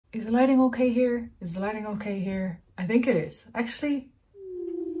Is the lighting okay here? Is the lighting okay here? I think it is. Actually,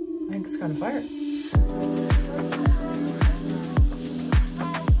 I think it's kind of fire.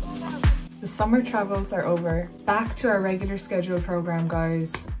 The summer travels are over. Back to our regular scheduled program,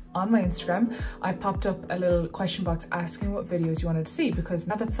 guys. On my Instagram, I popped up a little question box asking what videos you wanted to see, because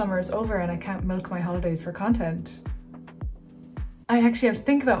now that summer is over and I can't milk my holidays for content, I actually have to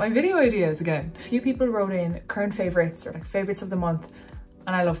think about my video ideas again. A few people wrote in current favorites or like favorites of the month,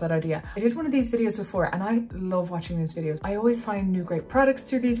 and I love that idea. I did one of these videos before and I love watching these videos. I always find new great products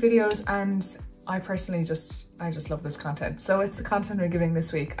through these videos, and I personally I just love this content. So it's the content we're giving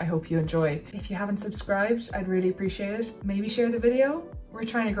this week. I hope you enjoy. If you haven't subscribed, I'd really appreciate it. Maybe share the video. We're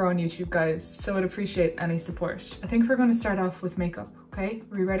trying to grow on YouTube, guys, so I'd appreciate any support. I think we're going to start off with makeup, okay?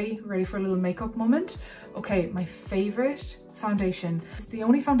 Are we ready? Ready for a little makeup moment? Okay, my favorite foundation. It's the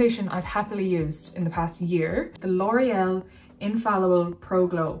only foundation I've happily used in the past year. The L'Oreal Infallible Pro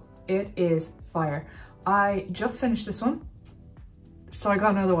Glow. It is fire. I just finished this one, so I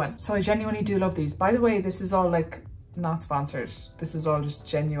got another one. So I genuinely do love these. By the way, this is all like not sponsored. This is all just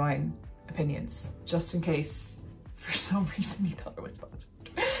genuine opinions, just in case for some reason you thought it was sponsored.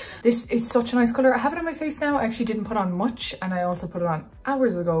 This is such a nice color. I have it on my face now. I actually didn't put on much, and I also put it on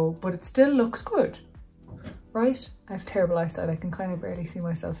hours ago, but it still looks good, right? I have terrible eyesight. I can kind of barely see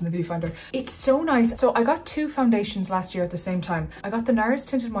myself in the viewfinder. It's so nice. So I got two foundations last year at the same time. I got the NARS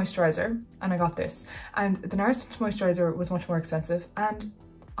Tinted Moisturizer and I got this. And the NARS Tinted Moisturizer was much more expensive, and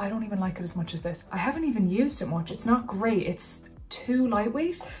I don't even like it as much as this. I haven't even used it much. It's not great. It's too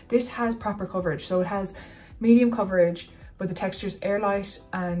lightweight. This has proper coverage. So it has medium coverage, but the texture's air light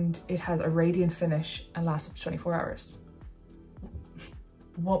and it has a radiant finish and lasts up to 24 hours.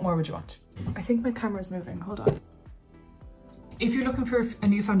 What more would you want? I think my camera's moving, hold on. If you're looking for a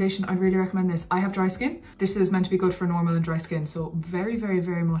new foundation, I'd really recommend this. I have dry skin. This is meant to be good for normal and dry skin, so very, very,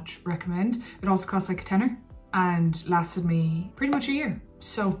 very much recommend. It also costs like a tenner and lasted me pretty much a year.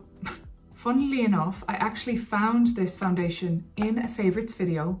 So funnily enough, I actually found this foundation in a favorites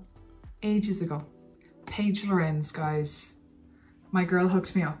video ages ago. Paige Lorenz, guys. My girl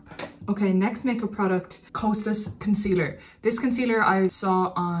hooked me up. Okay, next makeup product, Kosas Concealer. This concealer I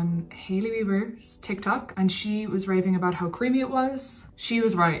saw on Hailey Bieber's TikTok, and she was raving about how creamy it was. She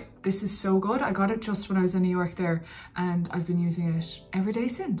was right. This is so good. I got it just when I was in New York there, and I've been using it every day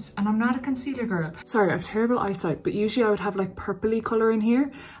since. And I'm not a concealer girl. Sorry, I have terrible eyesight, but usually I would have like purpley color in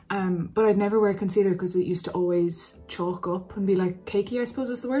here. But I'd never wear concealer because it used to always chalk up and be like cakey, I suppose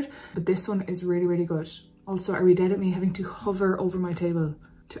is the word. But this one is really, really good. Also, are we dead at me having to hover over my table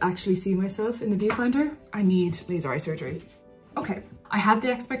to actually see myself in the viewfinder? I need laser eye surgery. Okay, I had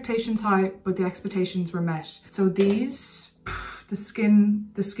the expectations high, but the expectations were met. So these, the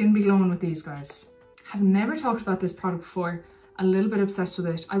skin be glowing with these, guys. Have never talked about this product before. A little bit obsessed with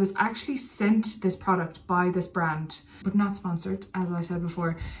it. I was actually sent this product by this brand, but not sponsored, as I said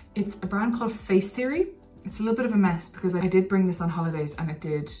before. It's a brand called Face Theory. It's a little bit of a mess because I did bring this on holidays and it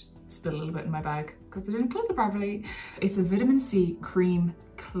did spill a little bit in my bag because I didn't close it properly. It's a vitamin C cream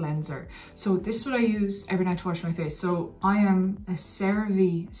cleanser. So this is what I use every night to wash my face. So I am a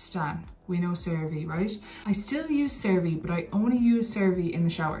CeraVe stan. We know CeraVe, right? I still use CeraVe, but I only use CeraVe in the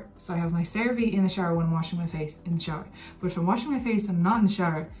shower. So I have my CeraVe in the shower when I'm washing my face in the shower. But if I'm washing my face and I'm not in the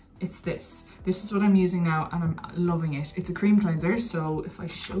shower, it's this. This is what I'm using now and I'm loving it. It's a cream cleanser. So if I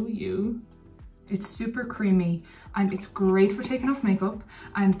show you, it's super creamy and it's great for taking off makeup.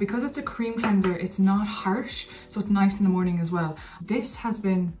 And because it's a cream cleanser, it's not harsh. So it's nice in the morning as well. This has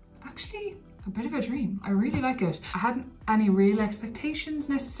been actually a bit of a dream. I really like it. I hadn't any real expectations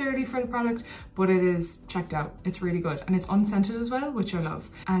necessarily for the product, but it is checked out. It's really good. And it's unscented as well, which I love.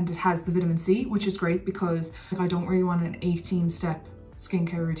 And it has the vitamin C, which is great because I don't really want an 18-step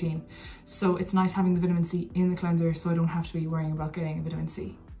skincare routine. So it's nice having the vitamin C in the cleanser so I don't have to be worrying about getting a vitamin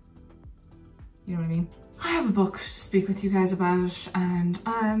C. You know what I mean? I have a book to speak with you guys about and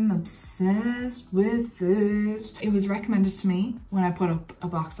I'm obsessed with it. It was recommended to me when I put up a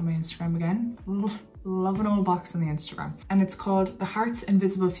box on my Instagram again. Love an old box on the Instagram. And it's called The Heart's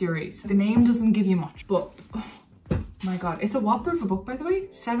Invisible Furies. The name doesn't give you much, but oh my God. It's a whopper of a book, by the way.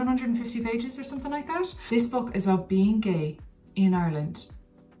 750 pages or something like that. This book is about being gay in Ireland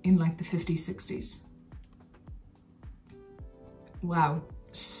in like the 50s, 60s. Wow.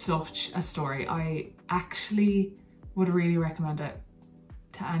 Such a story. I actually would really recommend it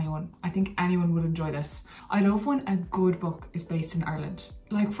to anyone. I think anyone would enjoy this. I love when a good book is based in Ireland.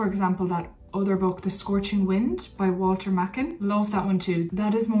 Like for example, that other book, The Scorching Wind by Walter Mackin. Love that one too.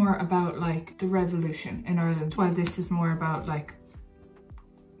 That is more about like the revolution in Ireland, while this is more about like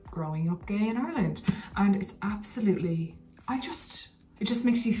growing up gay in Ireland. And it's absolutely, I It just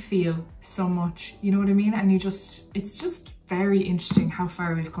makes you feel so much, you know what I mean? And it's just very interesting how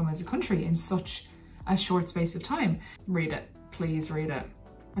far we've come as a country in such a short space of time. Read it, please read it.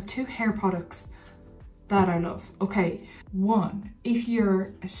 I have 2 hair products that I love. Okay, one, if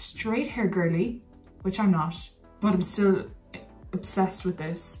you're a straight hair girly, which I'm not, but I'm still obsessed with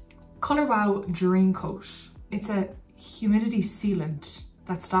this, Colour Wow Dream Coat. It's a humidity sealant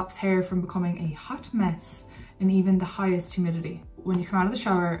that stops hair from becoming a hot mess in even the highest humidity. When you come out of the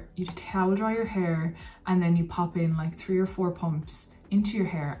shower, you towel dry your hair and then you pop in like 3 or 4 pumps into your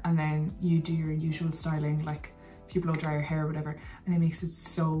hair, and then you do your usual styling, like if you blow dry your hair or whatever, and it makes it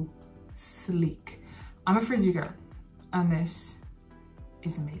so sleek. I'm a frizzy girl and this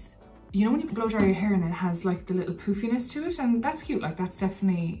is amazing. You know when you blow dry your hair and it has like the little poofiness to it, and that's cute, like that's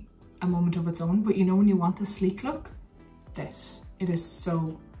definitely a moment of its own, but you know when you want the sleek look, it is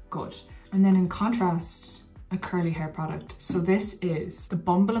so good. And then in contrast, a curly hair product. So this is the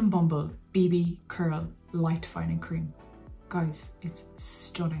Bumble and Bumble BB Curl Light Fining Cream. Guys, it's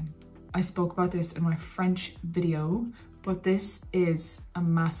stunning. I spoke about this in my French video, but this is a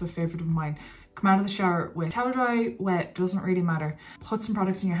massive favorite of mine. Come out of the shower with towel dry, wet, doesn't really matter. Put some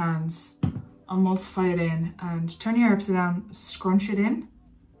product in your hands, emulsify it in, and turn your hair upside down, scrunch it in,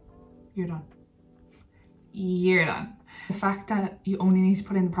 you're done. You're done. The fact that you only need to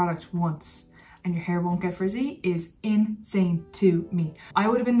put in the product once and your hair won't get frizzy is insane to me. I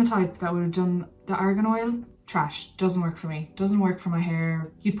would have been the type that would have done the argan oil. Trash, doesn't work for me, doesn't work for my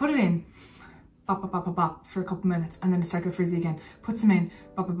hair. You'd put it in, bop, bop, bop, bop, bop, for a couple minutes, and then it started to get frizzy again. Put some in,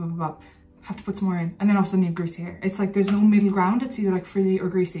 bop, bop, bop, bop, bop. Have to put some more in, and then all of a sudden you have greasy hair. It's like there's no middle ground, it's either like frizzy or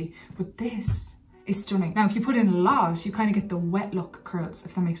greasy. But this is stunning. Now if you put in a lot, you kind of get the wet look curls,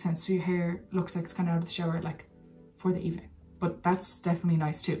 if that makes sense. So your hair looks like it's kind of out of the shower like for the evening. But that's definitely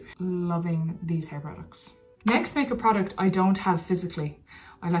nice too. Loving these hair products. Next makeup product I don't have physically.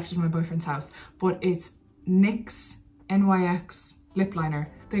 I left it in my boyfriend's house, but it's NYX NYX lip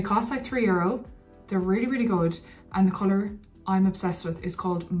liner. They cost like €3. They're really, really good. And the color I'm obsessed with is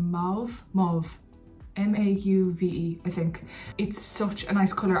called Mauve. M-A-U-V-E, I think. It's such a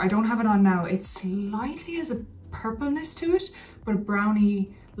nice color. I don't have it on now. It slightly has a purpleness to it, but a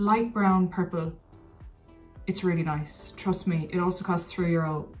browny, light brown purple. It's really nice. Trust me, it also costs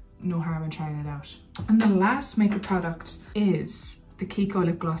 €3. No harm in trying it out. And the last makeup product is the Kiko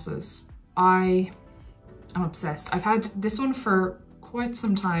lip glosses. I'm obsessed. I've had this one for quite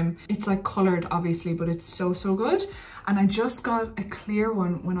some time. It's like colored obviously, but it's so, so good. And I just got a clear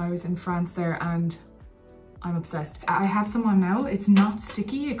one when I was in France there and I'm obsessed. I have some on now. It's not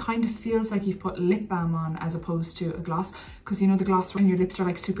sticky. It kind of feels like you've put lip balm on as opposed to a gloss, because you know the gloss when your lips are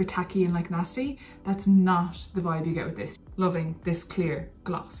like super tacky and like nasty. That's not the vibe you get with this. Loving this clear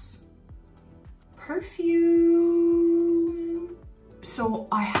gloss. Perfume. So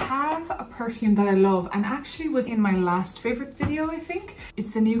I have a perfume that I love and actually was in my last favorite video, I think. It's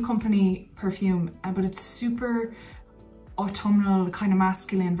the New Company perfume, but it's super autumnal, kind of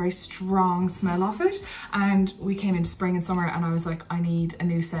masculine, very strong smell of it. And we came into spring and summer and I was like, I need a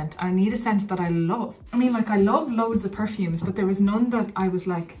new scent. I need a scent that I love. I mean, like I love loads of perfumes, but there was none that I was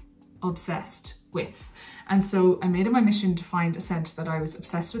like obsessed with. And so I made it my mission to find a scent that I was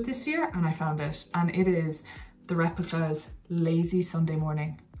obsessed with this year, and I found it. And it is the Replica's Lazy Sunday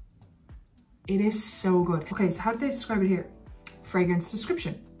Morning. It is so good. Okay, so how do they describe it here? Fragrance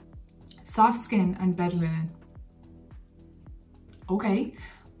description: soft skin and bed linen. Okay,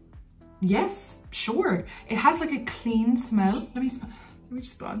 yes, sure. It has like a clean smell. Let me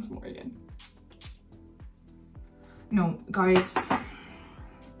just put on some more again. No, guys,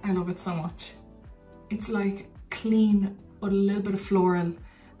 I love it so much. It's like clean, but a little bit of floral.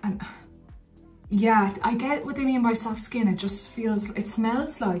 And yeah, I get what they mean by soft skin. It just feels, it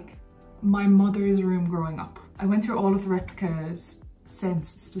smells like my mother's room growing up. I went through all of the Replicas scents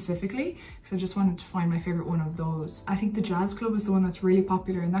specifically because I just wanted to find my favorite one of those. I think the Jazz Club is the one that's really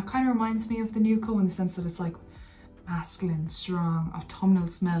popular, and that kind of reminds me of the Nuco in the sense that it's like masculine, strong, autumnal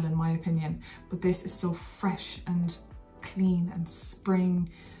smell in my opinion. But this is so fresh and clean and spring.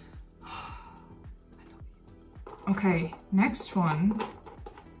 Okay, next one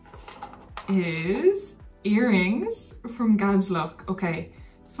is earrings from Gab's Luck. Okay,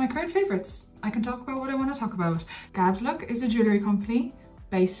 it's my current favorites. I can talk about what I want to talk about. Gab's Luck is a jewellery company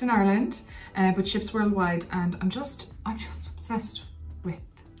based in Ireland, but ships worldwide, and I'm just obsessed with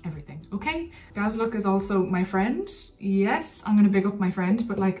everything, okay? Gab's Luck is also my friend. Yes, I'm gonna big up my friend,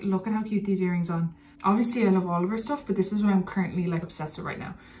 but like, look at how cute these earrings are. Obviously I love all of her stuff, but this is what I'm currently like obsessed with right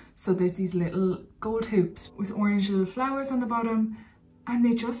now. So there's these little gold hoops with orange little flowers on the bottom, and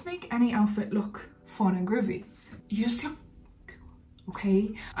they just make any outfit look fun and groovy. You just look cool,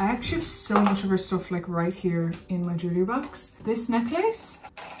 okay? I actually have so much of her stuff like right here in my jewelry box. This necklace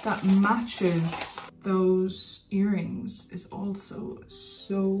that matches those earrings is also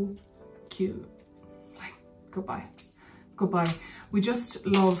so cute. Like, goodbye. Goodbye. We just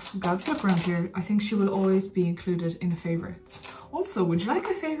love Gab's look around here. I think she will always be included in a favorites. Also, would you like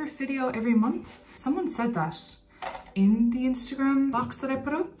a favorite video every month? Someone said that in the Instagram box that I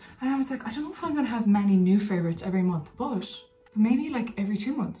put up, and I was like, I don't know if I'm gonna have many new favorites every month, but maybe like every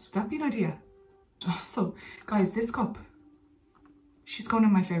 2 months. Would that be an idea? Also, guys, this cup, she's going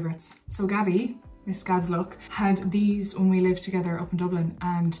in my favorites. So Gabby, Miss Gab's Look, had these when we lived together up in Dublin,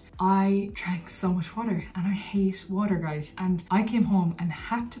 and I drank so much water, and I hate water, guys, and I came home and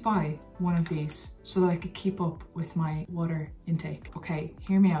had to buy one of these so that I could keep up with my water intake. Okay,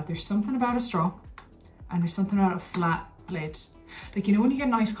 hear me out. There's something about a straw and there's something about a flat lid. Like, you know when you get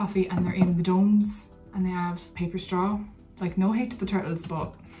an iced coffee and they're in the domes and they have paper straw? Like, no hate to the turtles,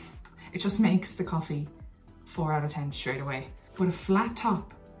 but it just makes the coffee 4 out of 10 straight away. But a flat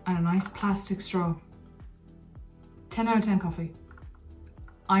top and a nice plastic straw, 10 out of 10 coffee.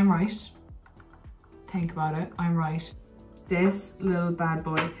 I'm right. Think about it, I'm right. This little bad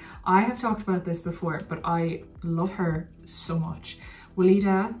boy. I have talked about this before, but I love her so much.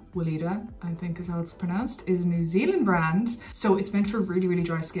 Weleda, I think is how it's pronounced, is a New Zealand brand. So it's meant for really, really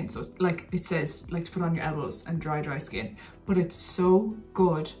dry skin. So like it says, like to put on your elbows and dry skin. But it's so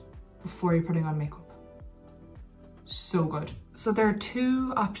good before you're putting on makeup. So good. So there are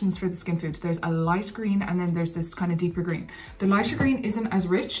 2 options for the skin foods. There's a light green and then there's this kind of deeper green. The lighter green isn't as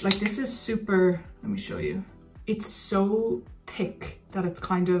rich. Like, this is super, let me show you. It's so thick that it's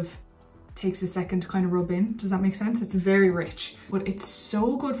kind of takes a second to kind of rub in. Does that make sense? It's very rich, but it's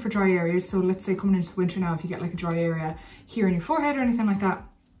so good for dry areas. So let's say coming into the winter now, if you get like a dry area here in your forehead or anything like that,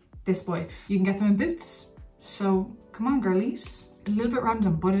 this boy, you can get them in boots. So come on, girlies. A little bit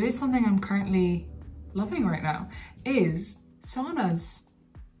random, but it is something I'm currently loving right now, is saunas.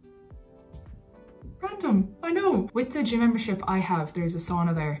 Random, I know. With the gym membership I have, there's a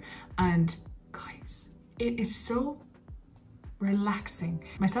sauna there, and guys, it is so relaxing.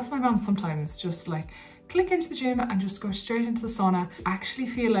 Myself and my mom sometimes just like click into the gym and just go straight into the sauna. I actually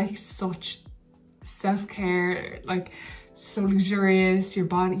feel like such self-care, like so luxurious. Your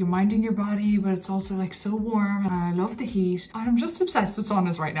body, you're minding your body, but it's also like so warm, and I love the heat, and I'm just obsessed with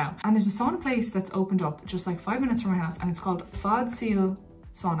saunas right now. And there's a sauna place that's opened up just like 5 minutes from my house, and it's called Fade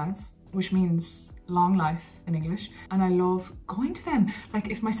Saunas, which means long life in English, and I love going to them.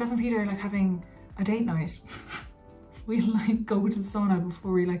 Like, if myself and Peter are like having a date night, we like go to the sauna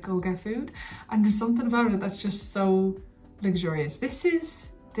before we like go get food, and there's something about it that's just so luxurious. This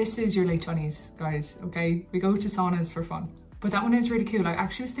is your late 20s, guys, okay? We go to saunas for fun. But that one is really cool. I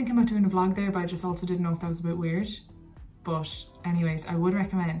actually was thinking about doing a vlog there, but I just also didn't know if that was a bit weird. But anyways, I would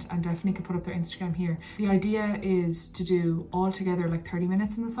recommend, and definitely could put up their Instagram here. The idea is to do all together like 30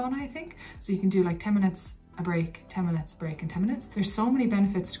 minutes in the sauna, I think. So you can do like 10 minutes, a break, 10 minutes, break, and 10 minutes. There's so many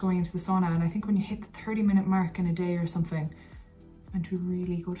benefits to going into the sauna, and I think when you hit the 30-minute mark in a day or something, it's meant to be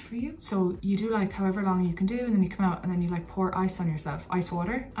really good for you. So you do like however long you can do, and then you come out and then you like pour ice on yourself, ice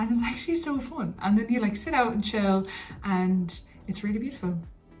water, and it's actually so fun. And then you like sit out and chill, and it's really beautiful.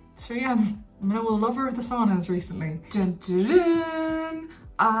 So yeah, I'm a lover of the saunas recently. Dun, dun, dun.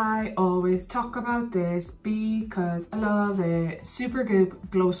 I always talk about this because I love it.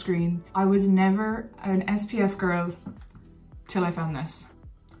 Supergoop Glow Screen. I was never an SPF girl till I found this.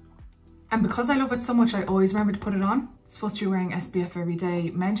 And because I love it so much, I always remember to put it on. Supposed to be wearing SPF every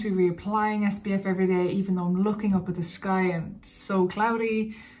day, meant to be reapplying SPF every day, even though I'm looking up at the sky and it's so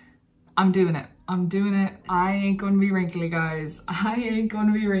cloudy. I'm doing it. I'm doing it. I ain't gonna be wrinkly, guys. I ain't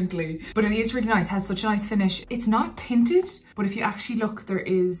gonna be wrinkly. But it is really nice. It has such a nice finish. It's not tinted, but if you actually look, there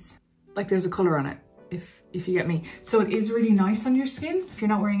is, like, there's a color on it, if you get me. So it is really nice on your skin. If you're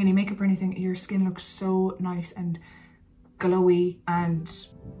not wearing any makeup or anything, your skin looks so nice and glowy and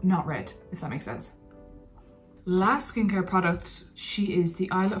not red, if that makes sense. Last skincare product, she is the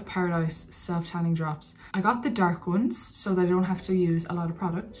Isle of Paradise self-tanning drops. I got the dark ones so that I don't have to use a lot of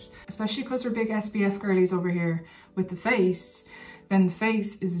products, especially because we're big SPF girlies over here with the face. Then the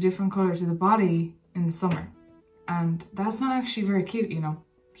face is a different color to the body in the summer, and that's not actually very cute, you know,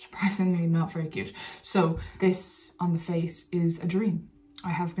 surprisingly not very cute. So this on the face is a dream. I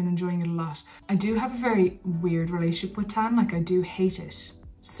have been enjoying it a lot. I do have a very weird relationship with tan, like I do hate it.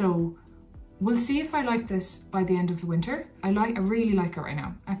 So we'll see if I like this by the end of the winter. I really like it right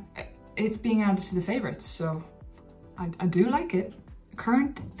now. It's being added to the favorites, so I do like it. The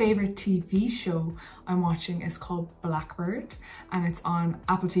current favorite TV show I'm watching is called Blackbird, and it's on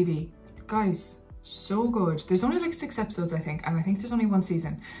Apple TV. Guys, So good. There's only like 6 episodes, I think, and I think there's only 1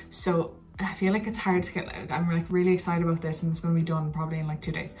 season. So I feel like it's hard to get, like, I'm like really excited about this, and it's going to be done probably in like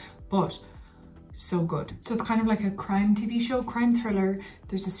 2 days, but so good. So it's kind of like a crime TV show, crime thriller.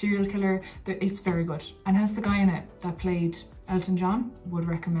 There's a serial killer. It's very good, and has the guy in it that played Elton John. Would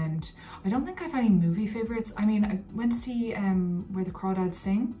recommend. I don't think I have any movie favorites. I mean, I went to see Where the Crawdads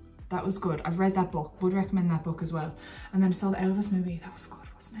Sing. That was good. I've read that book. Would recommend that book as well. And then I saw the Elvis movie. That was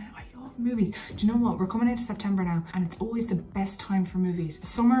good, wasn't it? I love movies. Do you know what? We're coming into September now, and it's always the best time for movies.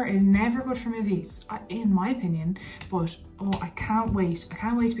 Summer is never good for movies, in my opinion, but oh, I can't wait. I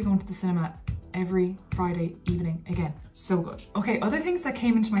can't wait to be going to the cinema every Friday evening again. So good. Okay, other things that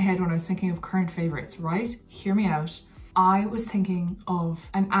came into my head when I was thinking of current favorites, right? Hear me out. I was thinking of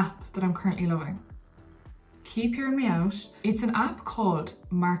an app that I'm currently loving. Keep hearing me out. It's an app called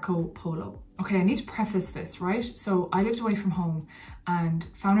Marco Polo. Okay, I need to preface this, right? So I lived away from home and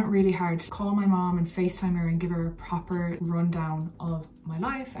found it really hard to call my mom and FaceTime her and give her a proper rundown of my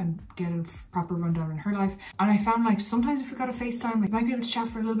life and get a proper rundown on her life. And I found like sometimes if we got a FaceTime, like you might be able to chat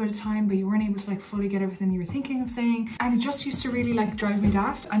for a little bit of time, but you weren't able to like fully get everything you were thinking of saying. And it just used to really like drive me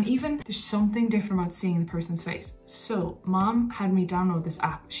daft. And even there's something different about seeing the person's face. So mom had me download this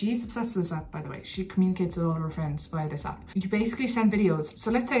app. She's obsessed with this app, by the way. She communicates with all of her friends via this app. You basically send videos.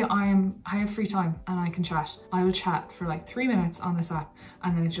 So let's say I have free time and I can chat. I will chat for like 3 minutes on this app,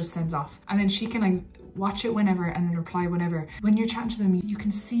 and then it just sends off. And then she can like watch it whenever and then reply whenever. When you're chatting to them, you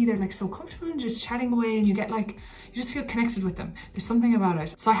can see they're like so comfortable and just chatting away, and you get like, you just feel connected with them. There's something about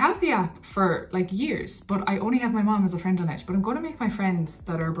it. So I have the app for like years, but I only have my mom as a friend on it. But I'm going to make my friends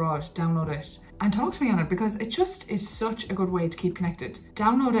that are abroad download it and talk to me on it, because it just is such a good way to keep connected.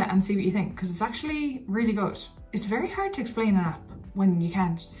 Download it and see what you think, because it's actually really good. It's very hard to explain an app when you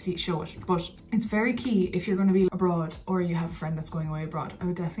can't show it, but it's very key if you're going to be abroad or you have a friend that's going away abroad. I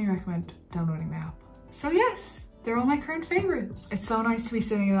would definitely recommend downloading the app. So yes, they're all my current favorites. It's so nice to be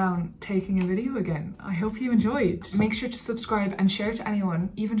sitting down taking a video again. I hope you enjoyed. Make sure to subscribe and share to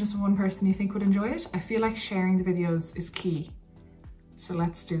anyone, even just one person you think would enjoy it. I feel like sharing the videos is key. So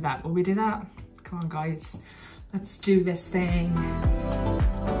let's do that. Will we do that? Come on guys, let's do this thing.